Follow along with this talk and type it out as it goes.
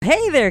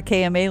Hey there,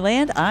 KMA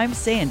Land. I'm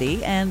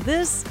Sandy, and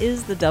this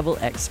is the Double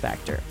X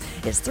Factor.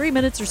 It's 3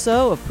 minutes or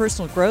so of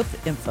personal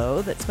growth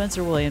info that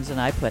Spencer Williams and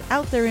I put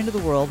out there into the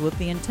world with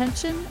the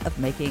intention of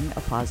making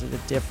a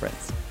positive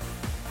difference.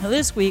 Now,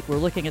 this week, we're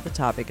looking at the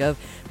topic of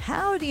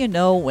how do you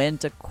know when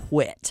to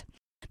quit?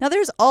 Now,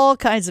 there's all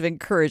kinds of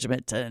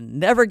encouragement to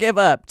never give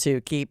up,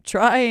 to keep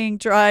trying,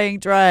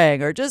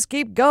 or just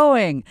keep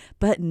going,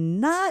 but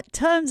not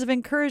tons of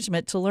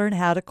encouragement to learn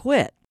how to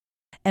quit.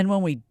 And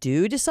when we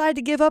do decide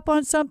to give up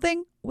on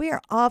something, we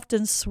are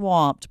often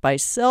swamped by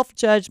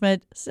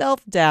self-judgment,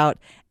 self-doubt,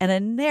 and a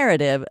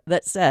narrative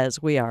that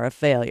says we are a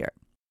failure.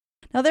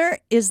 Now, there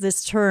is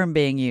this term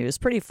being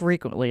used pretty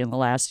frequently in the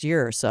last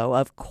year or so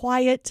of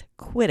quiet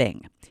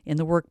quitting in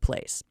the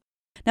workplace.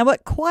 Now,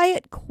 what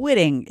quiet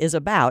quitting is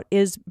about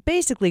is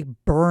basically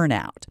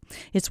burnout.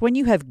 It's when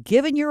you have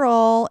given your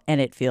all and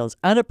it feels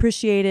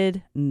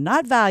unappreciated,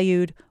 not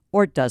valued,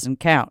 or doesn't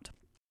count.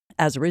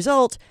 As a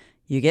result,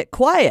 you get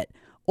quiet.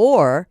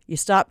 Or you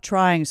stop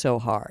trying so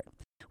hard.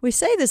 We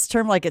say this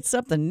term like it's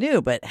something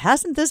new, but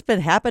hasn't this been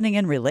happening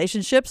in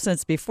relationships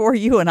since before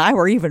you and I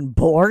were even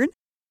born?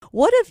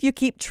 What if you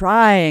keep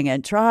trying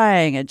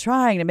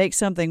to make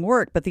something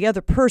work, but the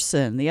other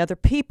person, the other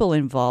people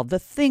involved, the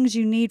things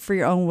you need for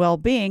your own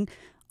well-being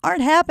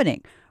aren't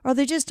happening, or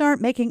they just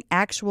aren't making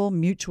actual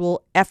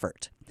mutual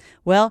effort?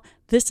 Well,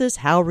 this is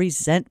how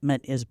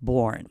resentment is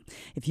born.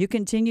 If you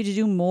continue to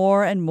do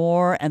more and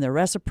the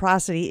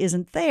reciprocity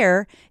isn't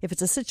there, if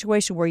it's a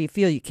situation where you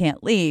feel you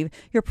can't leave,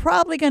 you're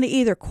probably going to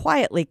either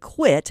quietly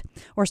quit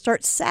or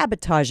start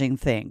sabotaging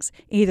things,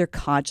 either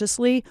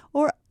consciously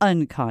or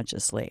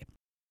unconsciously.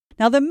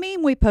 Now, the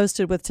meme we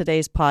posted with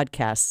today's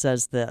podcast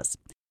says this: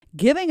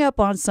 giving up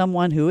on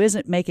someone who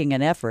isn't making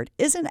an effort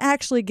isn't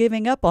actually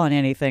giving up on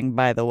anything,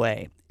 by the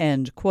way.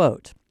 End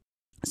quote.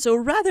 So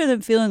rather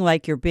than feeling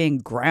like you're being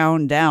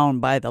ground down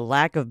by the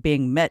lack of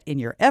being met in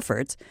your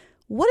efforts,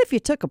 what if you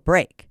took a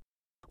break?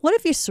 What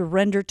if you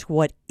surrendered to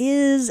what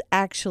is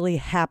actually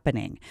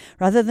happening,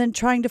 rather than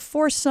trying to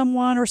force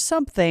someone or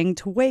something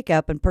to wake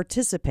up and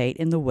participate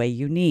in the way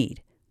you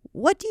need?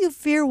 What do you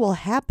fear will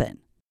happen?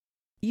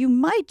 You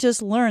might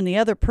just learn the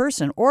other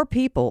person or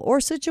people or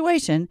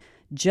situation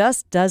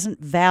just doesn't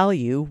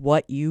value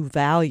what you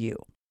value.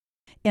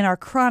 In our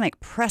chronic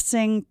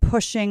pressing,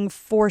 pushing,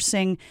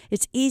 forcing,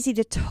 it's easy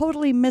to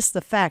totally miss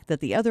the fact that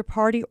the other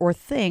party or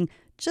thing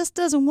just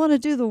doesn't want to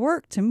do the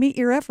work to meet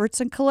your efforts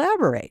and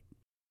collaborate.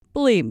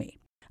 Believe me,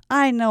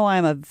 I know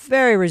I'm a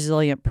very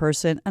resilient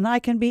person, and I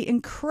can be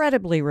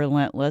incredibly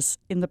relentless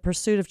in the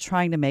pursuit of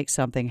trying to make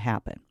something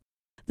happen.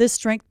 This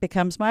strength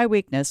becomes my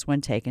weakness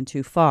when taken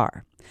too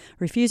far.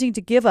 Refusing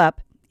to give up,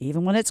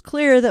 even when it's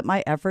clear that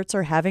my efforts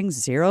are having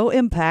zero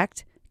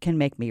impact, can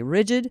make me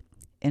rigid,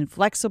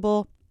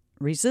 inflexible,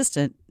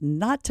 resistant,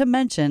 not to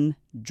mention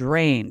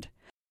drained,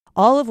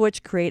 all of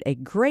which create a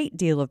great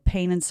deal of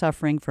pain and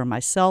suffering for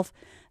myself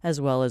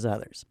as well as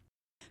others.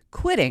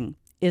 Quitting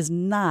is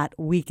not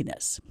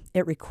weakness.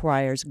 It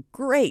requires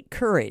great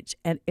courage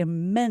and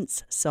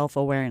immense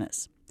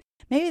self-awareness.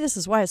 Maybe this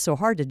is why it's so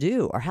hard to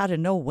do, or how to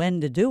know when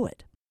to do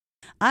it.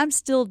 I'm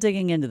still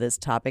digging into this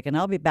topic, and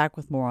I'll be back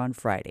with more on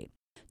Friday.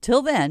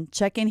 Till then,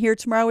 check in here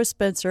tomorrow with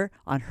Spencer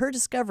on her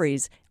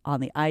discoveries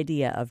on the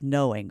idea of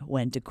knowing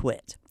when to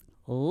quit.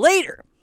 Later!